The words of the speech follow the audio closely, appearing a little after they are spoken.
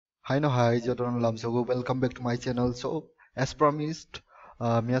Hi no hi Jordan Lamsogo, welcome back to my channel. So as promised,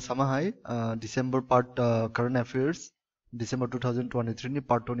 Mia Sama Hai December part current affairs December 2023 ni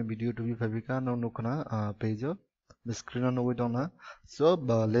part 2 ni video to be Fabika no nukana page the screen on with on so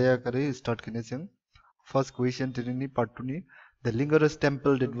layer kare start kine sing first question ni part 2 ni the Lingaras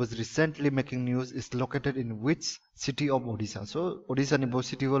temple that was recently making news is located in which city of Odisha? So Odisha ni bo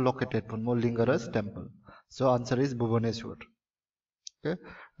city was located pun mo Lingaras temple. So answer is Bhubaneswar. Okay.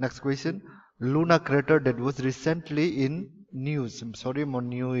 Next question. Luna crater that was recently in news. I'm sorry, more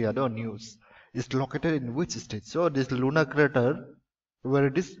new news. Is located in which state? So this Luna crater, where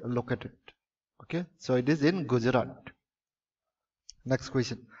it is located. Okay. So it is in Gujarat. Next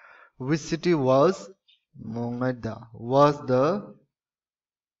question. Which city was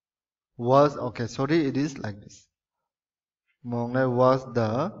okay, sorry, it is like this. Mongla was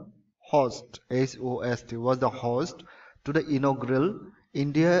the host, HOST, was the host to the inaugural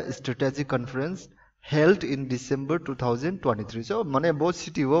India Strategic Conference held in December 2023. So, mane both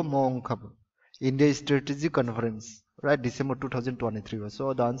city wo Mong India Strategic Conference, right? December 2023.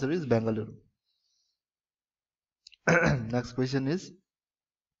 So, the answer is Bangalore. Next question is,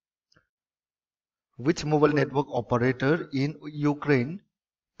 which mobile network operator in Ukraine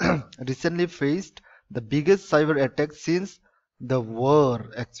recently faced the biggest cyber attack since the war?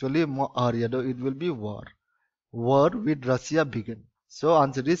 Actually, it will be war with Russia began. So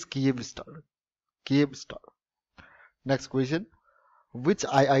answer is Kyivstar. Next question. Which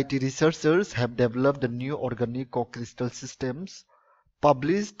IIT researchers have developed the new organic co-crystal systems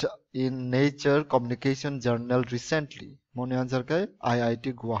published in Nature Communication Journal recently? Mone answer ka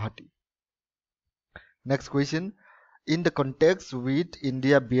IIT Guwahati. Next question. In the context with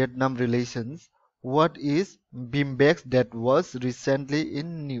India-Vietnam relations, what is BIMBEX that was recently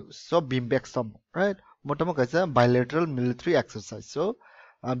in news? So BIMBEX, right? Motama kaisa bilateral military exercise. So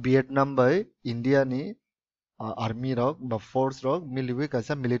Vietnam by India ni army rok ba force rok miliwe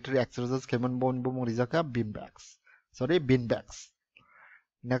kaisa military exercise keman bon bom rizaka BIMBEX. Sorry, BIMBEX.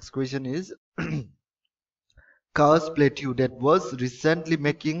 Next question is Kars Plateau that was recently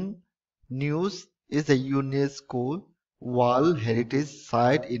making news is a UNESCO World Heritage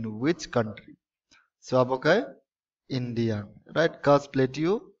Site in which country? So apakah India, right? Kars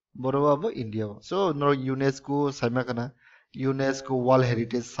Plateau boroba India. So no UNESCO sama kana UNESCO World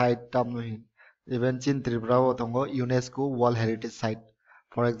Heritage Site tamuhin. Even Chin Tripura tongo UNESCO World Heritage Site.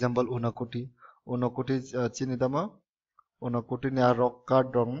 For example, Unakoti Chin itama Unakoti ni arokka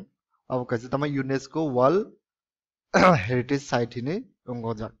dong. Apakah itama UNESCO World Heritage Site ini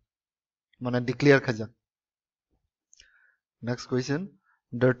ongojak. Mana declare kajak. Next question.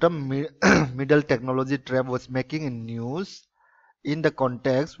 The term middle technology trap was making in news in the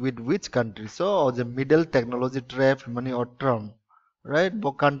context with which country? So the middle technology trap money or term, right?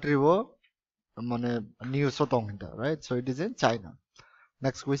 Bo country wo money news sotong right? So it is in China.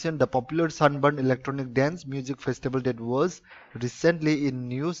 Next question. The popular sunburn electronic dance music festival that was recently in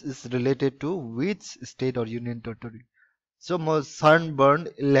news is related to which state or union territory? So most sunburn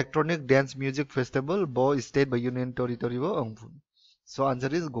electronic dance music festival bo state by union territory wo angpun. So answer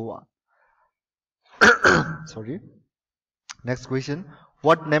is Goa. Sorry. Next question.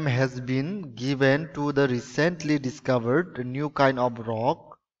 What name has been given to the recently discovered new kind of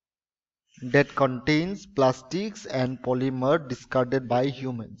rock that contains plastics and polymer discarded by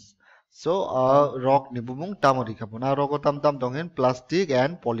humans? So rock ni bumung tamari kapun. Rock tam tongen plastic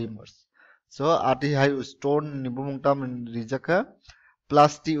and polymers. So ati hai stone ni bumung tam rijaka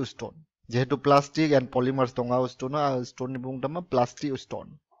plastic stone. Jehetu plastic and polymers tonga stone ni bumung tam plastic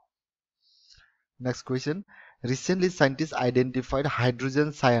stone. Next question. Recently, scientists identified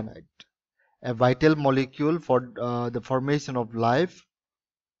hydrogen cyanide, a vital molecule for the formation of life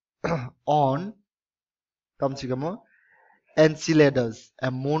on Enceladus,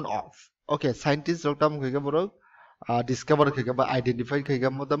 a moon of. Okay, scientists discover identify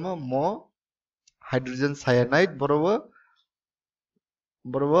more hydrogen cyanide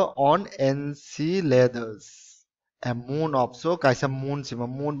on Enceladus. A moon of so kaisa moon sima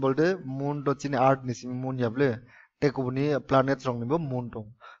moon bolte moon to chini art ni sima moon yable take ubuni planet rong nibo moon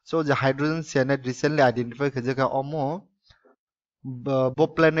tong. So the hydrogen cyanide recently identified kajaka omo bo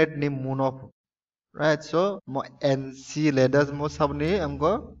planet ni moon of, right? So mo Enceladus mo sabni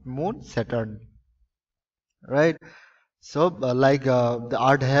amko moon Saturn, right? So like the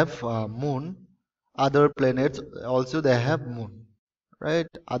earth have moon, other planets also they have moon, right?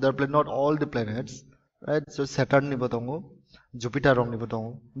 Other planet, not all the planets, right? So Saturn ni batongo, Jupiter wrong ni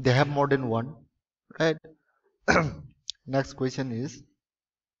batongo. They have more than one, right? Next question is,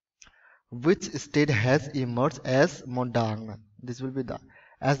 which state has emerged as Mondang? This will be the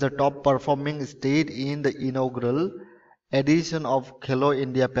as the top performing state in the inaugural edition of Khelo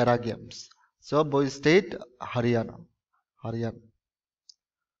India Para Games. So boy state Haryana. Haryana.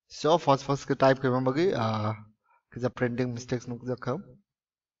 So first के type करें बगी किसी printing mistakes नुक जा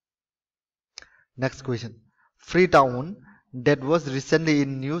Next question. Freetown that was recently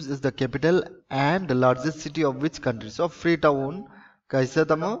in news is the capital and the largest city of which country? So Freetown kaisa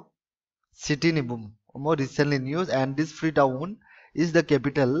tamo city ni boom. More recently news and this Freetown is the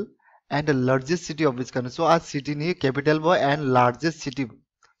capital and the largest city of which country? So our city ni capital boy and largest city.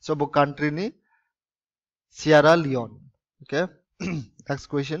 So bo country ni Sierra Leone. Okay. Next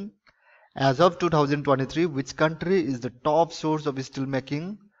question. As of 2023, which country is the top source of steel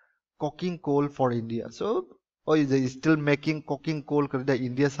making coking coal for India? So, is still making coking coal करते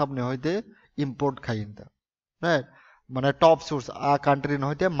India सब ने होते import खाइंदा, right? माने top source आ country ने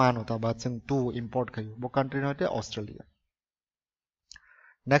होते मान होता बात संग तू import खाइयो, वो country ने होते Australia.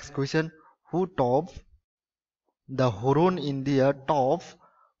 Next question: Who top the Huron India top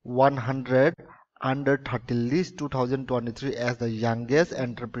 100 under 30 list 2023 as the youngest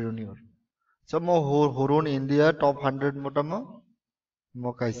entrepreneur? So, mo Huron India top 100 मोटा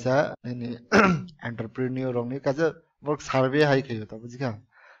mo kaisa ini entrepreneur rong ni kaisa work survey hai kayo ta bujika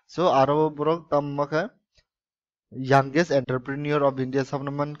so aro borok tam maka youngest entrepreneur of India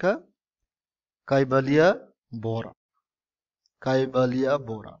sabnaman ka Kaibalia Bora.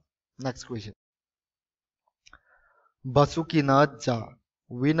 Next question. Basukinath Jha,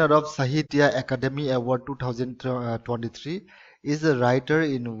 winner of Sahitya Academy Award 2023, is a writer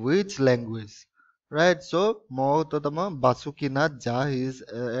in which language? Right, so Mohotama Basukinath Jha is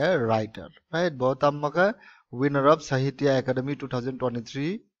a writer. Right, Botamaka winner of Sahitya Academy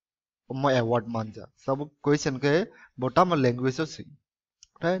 2023 award manja. Sab question ke Botama language of si.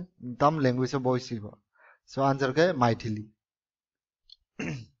 Right, tam language of boy siva. So answer ke Maithili.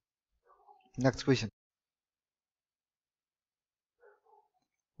 Next question.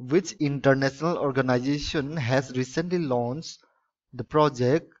 Which international organization has recently launched the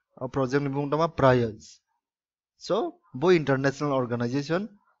project Prayas? So, bo international organization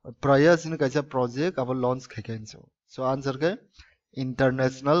Prayas in kaisa project abo launch khakenso. So answer ke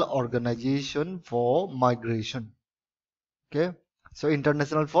International Organization for Migration. Okay. So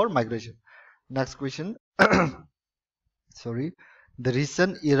international for migration. Next question. Sorry. The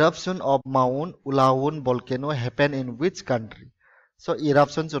recent eruption of Mount Ulaun volcano happened in which country? So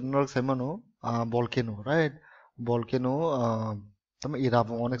eruption volcano, right? Volcano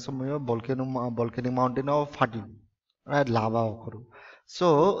volcanic mountain of Fatu, right? Lava.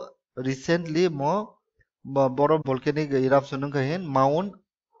 So recently mo boro volcanic eruption kahin Mount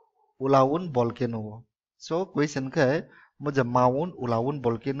Ulaun volcano. So question ka mo the Mount Ulaun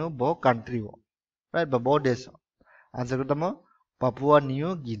volcano bo country wo, right? Bo desh. Answer ko mo Papua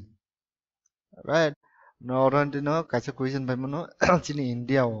New Guinea, right? No, no, kaisa question by mo chini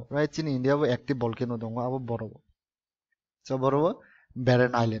India wo, right? Chini India wo active volcano dongo abo boro. So boro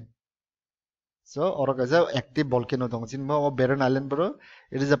Barren Island. So or kaisa active volcano dongo chini mo Barren Island boro.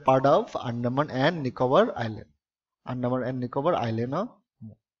 It is a part of Andaman and Nicobar Island. Andaman and Nicobar Island no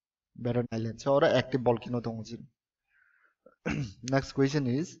Barren Island. So or active volcano dongo chini. Next question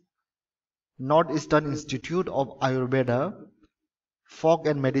is Northeastern Institute of Ayurveda Folk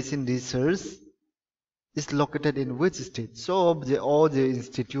and Medicine Research is located in which state? So the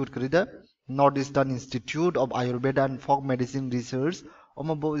institute krida Northeastern Institute of Ayurveda and Folk Medicine Research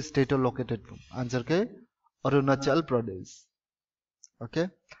omabo state located. Answer ke Arunachal Pradesh. Okay.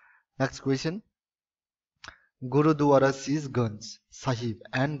 Next question. Gurudwara Sisganj Sahib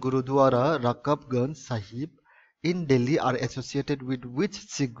and Gurudwara Rakabganj Sahib in Delhi are associated with which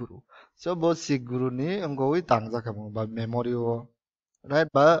Sikh Guru? So both Sikh Guru ni angoi tangja kamu ba memory ho, right?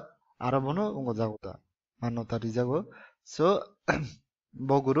 Ba arabono ungo jaguta manota rijago. So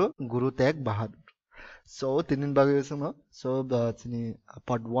bo Guru Teg Bahadur. So tinin bagay sama. So chini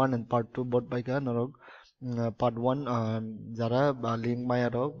part 1 and part 2 both by ka narog part 1 jara link maya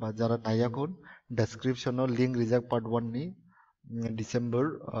rog ba jara nayakon description or link rijak part 1 ni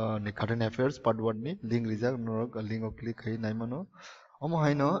December ni current affairs part 1 ni link rijak narog link o click hai nai mano omo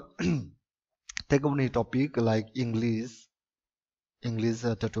haino take up ni topic like English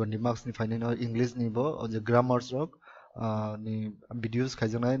 20 marks ni final English ni bo or the grammars rog ni videos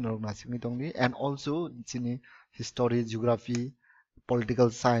khajanai narog nasimi tongni and also chini history geography political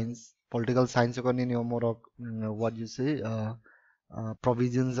science ko ni omorok what you say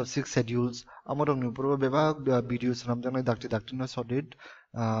provisions of 6 schedules amorok ni puro beba videos ramjang dakti no sorted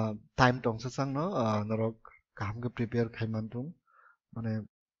time tong sang no narok kaham ke prepare khaiman tung mane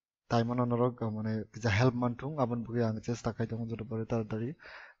time नरक माने जा help मानथुं आबन बुगे आं चेष्टा खायदों जतो परे ताड़ाताड़ी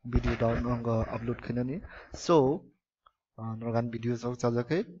video down upload खैनानि सो नरगान video जों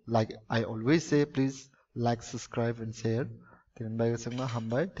चाजाखै like I always say please like subscribe and share then by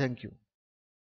हामबाय thank you